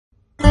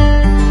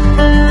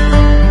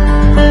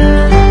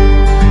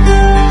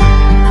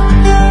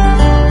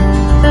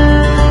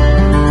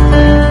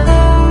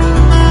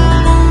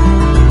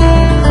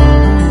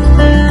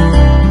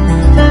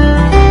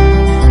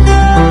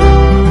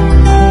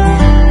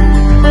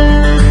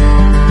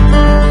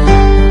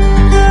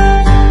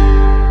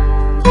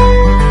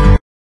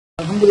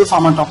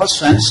Pharma Toppers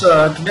friends.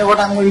 Today what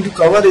I am going to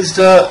cover is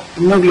the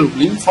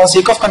immunoglobulin. For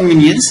sake of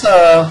convenience,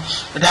 I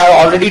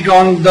have already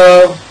drawn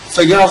the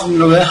figure of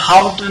immunoglobulin,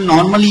 how to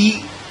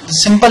normally the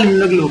simple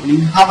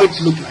immunoglobulin, how it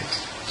look like.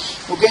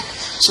 Okay,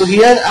 so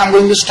here I am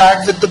going to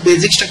start with the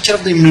basic structure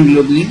of the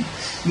immunoglobulin.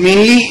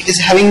 Mainly it is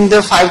having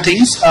the 5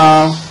 things.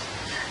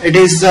 It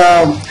is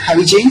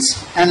heavy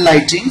chains and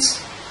light chains.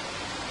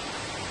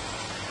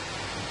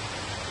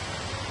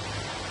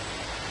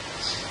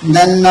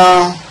 Then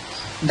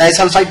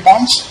disulfide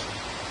bonds.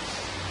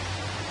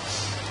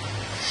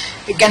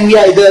 It can be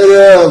either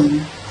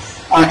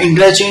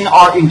intrachain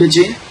or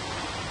interchain.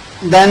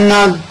 Then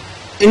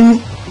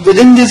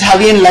within these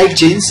heavy and light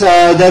chains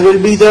there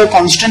will be the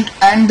constant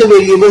and the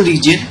variable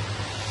region,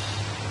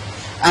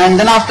 and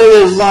then after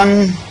there is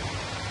one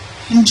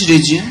hinge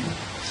region,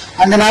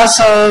 and then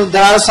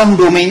there are some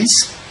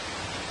domains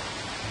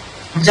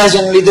which are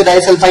generally the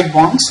disulfide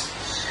bonds,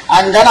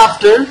 and then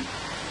after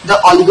the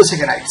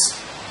oligosaccharides.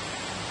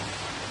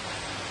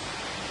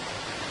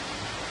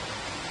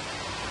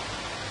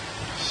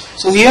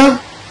 So here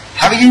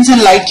heavy chains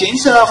and light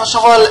chains. First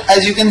of all,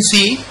 as you can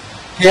see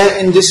here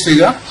in this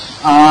figure,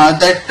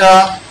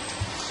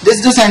 this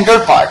is the central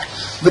part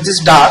which is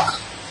dark,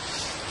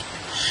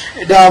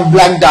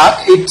 black dark.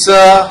 It's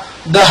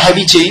the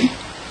heavy chain,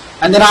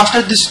 and then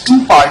after these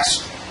 2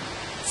 parts,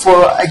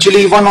 for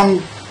actually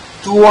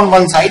two on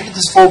one side,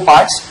 these 4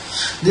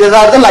 parts, these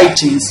are the light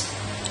chains.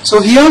 So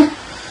here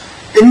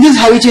in these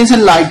heavy chains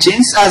and light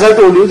chains, as I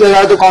told you, there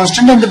are the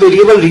constant and the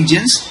variable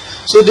regions.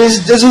 So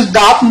this is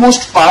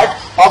darkmost part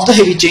of the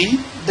heavy chain,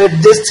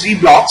 these 3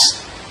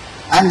 blocks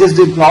and these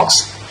 3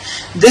 blocks.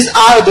 These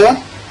are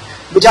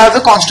which are the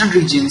constant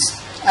regions,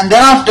 and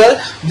then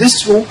after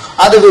these 2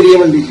 are the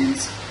variable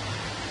regions.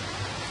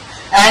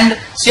 And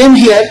same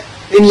here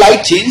in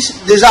light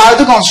chains, these are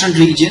the constant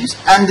regions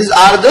and these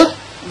are the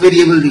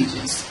variable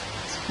regions.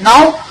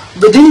 Now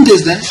within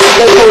this, then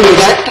I told you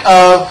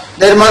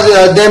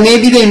that there may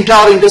be the intra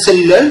or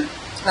intercellular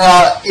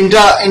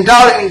intra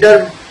or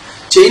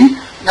interchain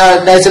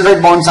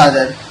disulfide bonds are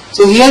there.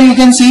 So here you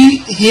can see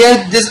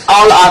here this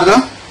all are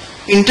the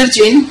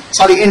intrachain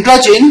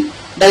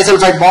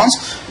disulfide bonds,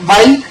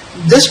 while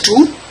these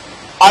 2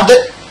 are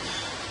the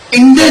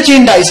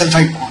interchain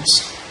disulfide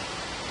bonds.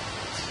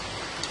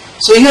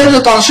 So here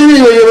the constant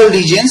and variable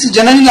regions,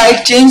 generally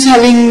light chains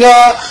having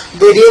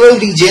variable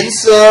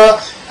regions,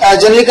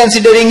 generally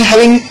considering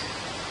having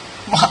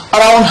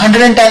around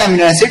 110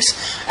 amino acids,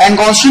 and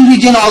constant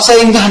region also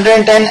having the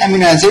 110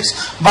 amino acids,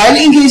 while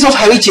in case of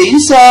heavy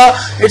chains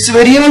its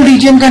variable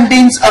region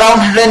contains around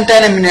 110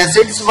 amino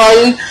acids,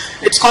 while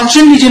its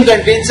constant region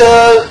contains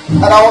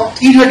around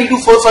 330 to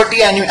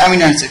 440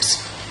 amino acids.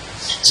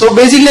 So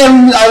basically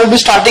I will be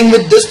starting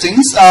with these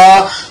things.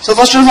 So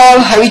first of all,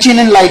 heavy chain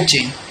and light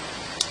chain.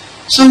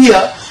 So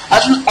here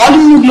all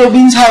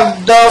immunoglobulins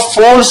have the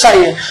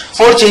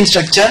 4 chain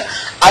structure,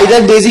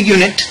 either basic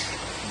unit,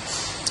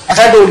 as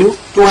I told you,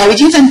 2 heavy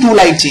chains and 2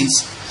 light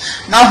chains.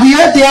 Now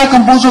here they are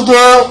composed of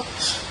the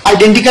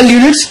identical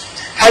units.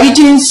 Heavy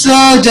chains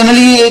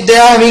generally they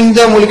are having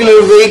the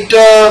molecular weight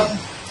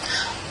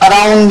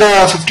around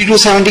 50 to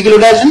 70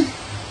 kilodalton,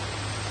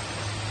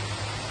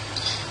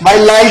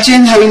 while light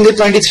chain having the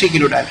 23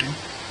 kilodalton.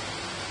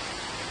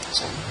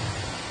 So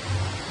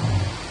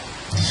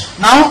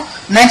now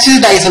next is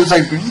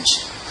disulfide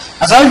bridge.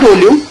 As I told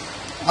you,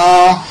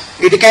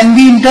 it can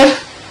be inter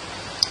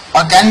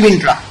or can be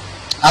intra.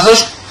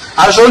 As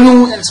I will show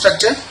you in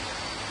structure.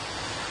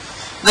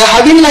 The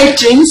heavy and light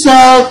chains,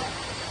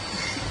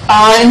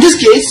 in this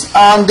case,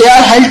 they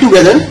are held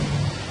together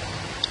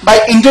by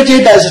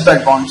interchain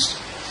disulfide bonds,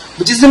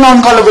 which is the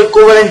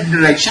non-covalent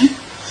interaction.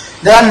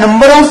 There are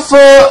number of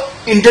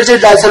interchain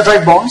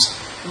disulfide bonds,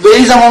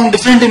 varies among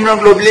different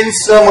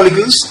immunoglobulins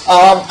molecules.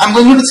 I am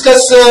going to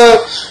discuss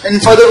in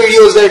further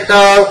videos that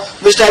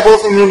which type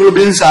of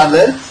immunoglobulins are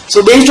there.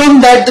 So based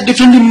on that, the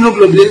different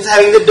immunoglobulins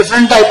having the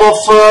different type of,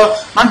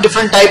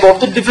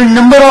 the different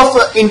number of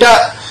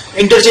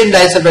interchain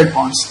disulfide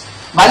bonds.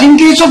 While in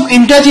case of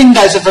interchain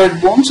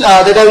disulfide bonds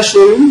that I will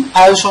show you,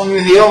 I have shown you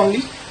here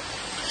only.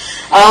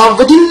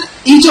 Within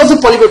each of the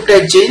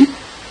polypeptide chain,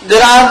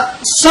 there are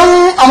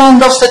some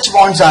amount of such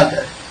bonds are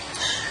there.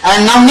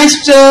 And now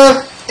next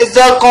is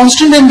the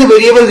constant and the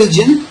variable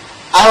region.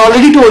 I have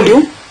already told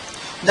you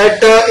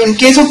that in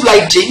case of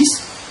light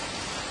chains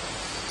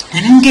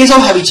and in case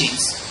of heavy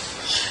chains,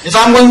 if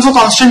I am going for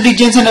constant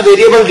regions and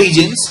variable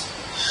regions,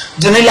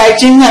 generally light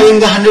chain having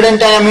the 110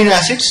 amino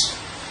acids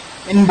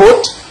in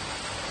both,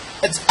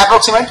 it's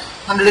approximate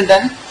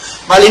 110,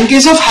 while in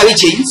case of heavy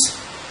chains,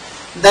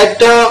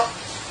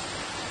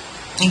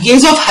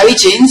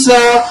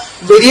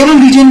 variable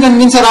region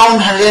contains around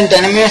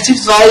 110 amino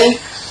acids, while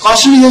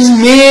constant regions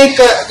may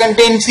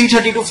contain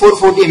 330 to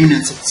 440 amino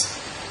acids.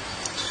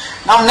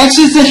 Now next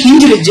is the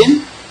hinge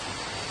region.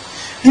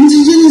 Hinge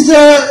region is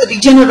the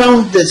region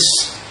around this.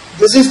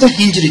 This is the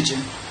hinge region.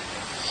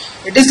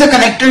 It is the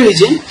connector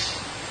region,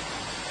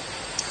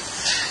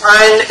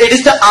 and it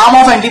is the arm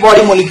of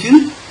antibody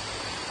molecule,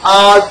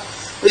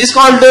 which is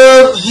called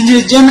the hinge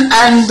region,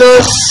 and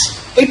the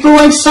it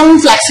provides some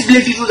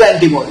flexibility to the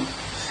antibody.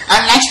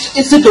 And next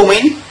is the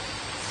domain,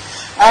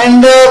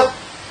 and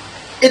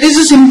it is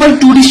a simple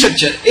 2D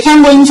structure. If I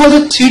am going for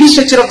the 3D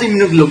structure of the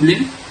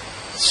immunoglobulin,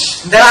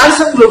 there are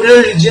some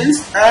globular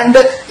regions, and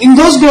in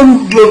those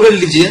globular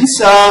regions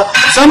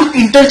some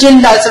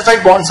interchain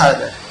disulfide bonds are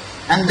there,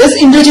 and this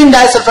interchain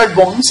disulfide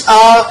bonds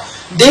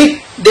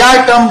they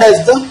are termed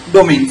as the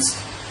domains.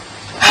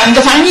 And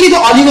finally the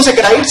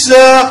oligosaccharides.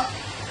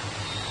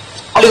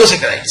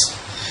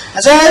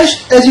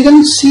 As you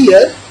can see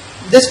here,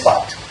 this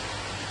part.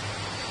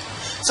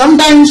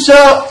 Sometimes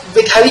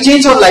with heavy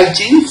chains or light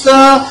chains,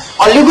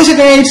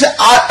 oligosaccharides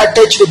are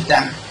attached with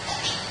them,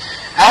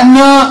 and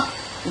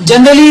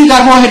generally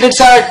carbohydrates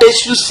are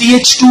attached to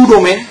CH2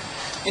 domain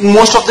in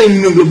most of the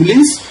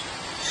immunoglobulins,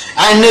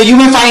 and you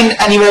may find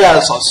anywhere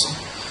else also.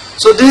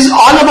 So this is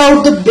all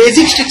about the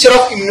basic structure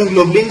of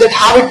immunoglobulin, that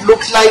how it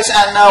looks like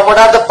and what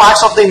are the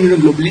parts of the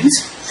immunoglobulins.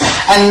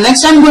 And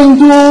next I am going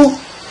to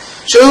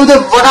show you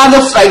what are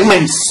the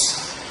fragments,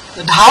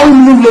 that how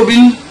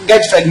immunoglobulin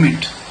gets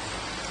fragment.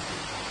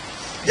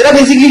 There are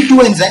basically two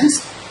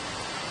enzymes.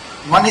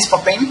 One is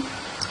papain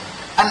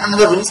and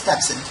another one is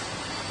pepsin.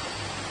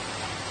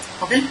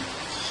 Okay.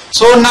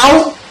 So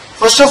now,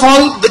 first of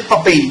all, with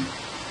papain.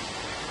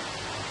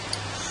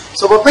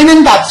 So papain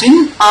and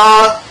pepsin,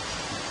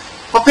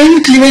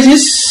 papain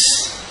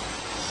cleavages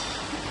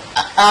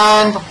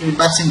and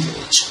pepsin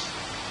cleavage.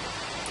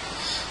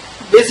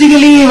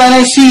 Basically, when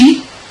I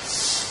see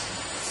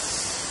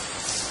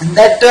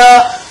that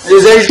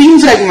resulting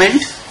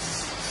fragment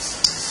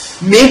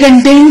may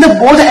contain the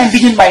both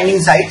antigen binding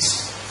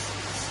sites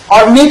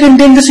or may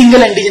contain the single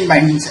antigen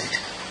binding site,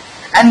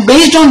 and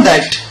based on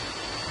that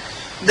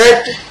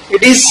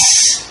it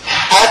is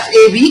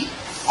FAB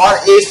or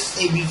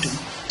FAB2.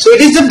 So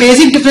it is the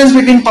basic difference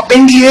between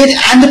papain cleavage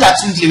and the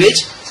pepsin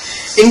cleavage.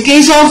 In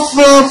case of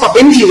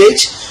papain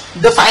cleavage,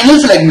 the final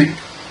fragment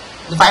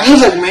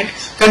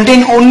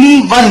contain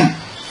only one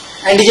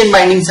antigen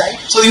binding site,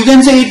 so you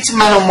can say it's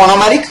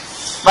monomeric,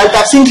 while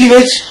pepsin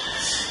cleavage,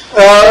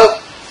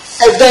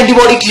 if the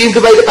antibody cleaved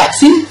by the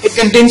pepsin, it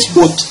contains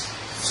both.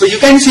 So you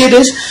can say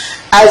this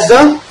as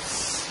the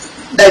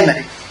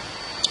dimeric.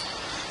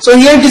 So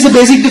here it is a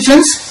basic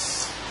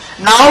difference.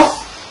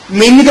 Now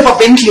mainly the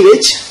papain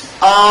cleavage.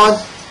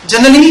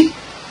 Generally,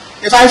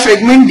 if I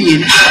fragment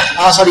DNA,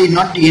 sorry,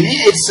 not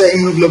DNA, it's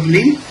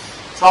immunoglobulin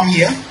from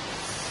here.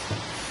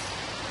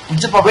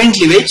 It's a papain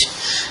cleavage.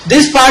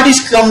 This part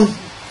is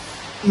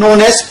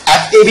known as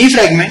FAB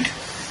fragment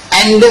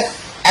and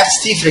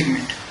FC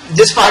fragment.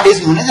 This part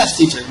is known as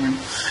FC fragment.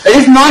 It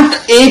is not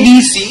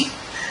ABC.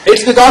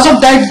 It's because of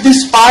that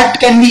this part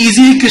can be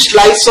easily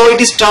crystallized, so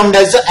it is termed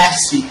as the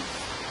FC.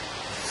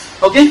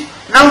 Okay.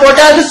 Now what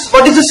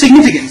is the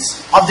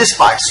significance of these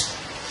parts?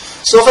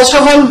 So first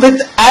of all, with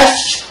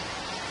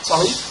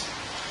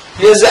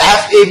here's the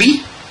FAB,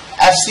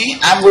 FC.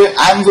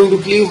 I'm going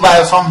to cleave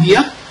from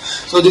here.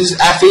 So this is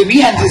FAB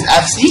and this is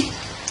FC.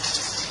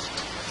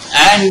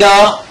 And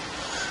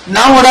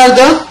now what are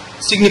the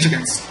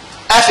significance?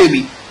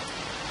 FAB.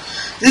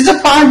 This is the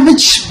part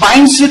which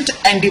binds with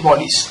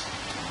antibodies,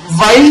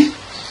 while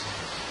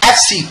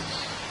FC,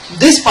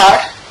 this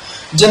part,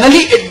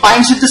 generally it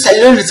binds with the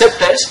cellular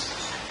receptors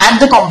and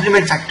the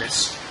complement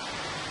factors.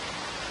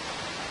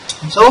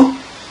 So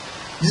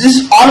this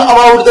is all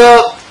about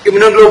the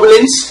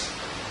immunoglobulins,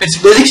 its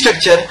basic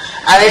structure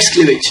and its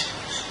cleavage.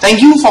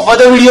 Thank you. For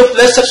further video,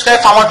 please subscribe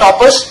Pharma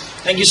Toppers.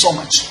 Thank you so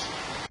much.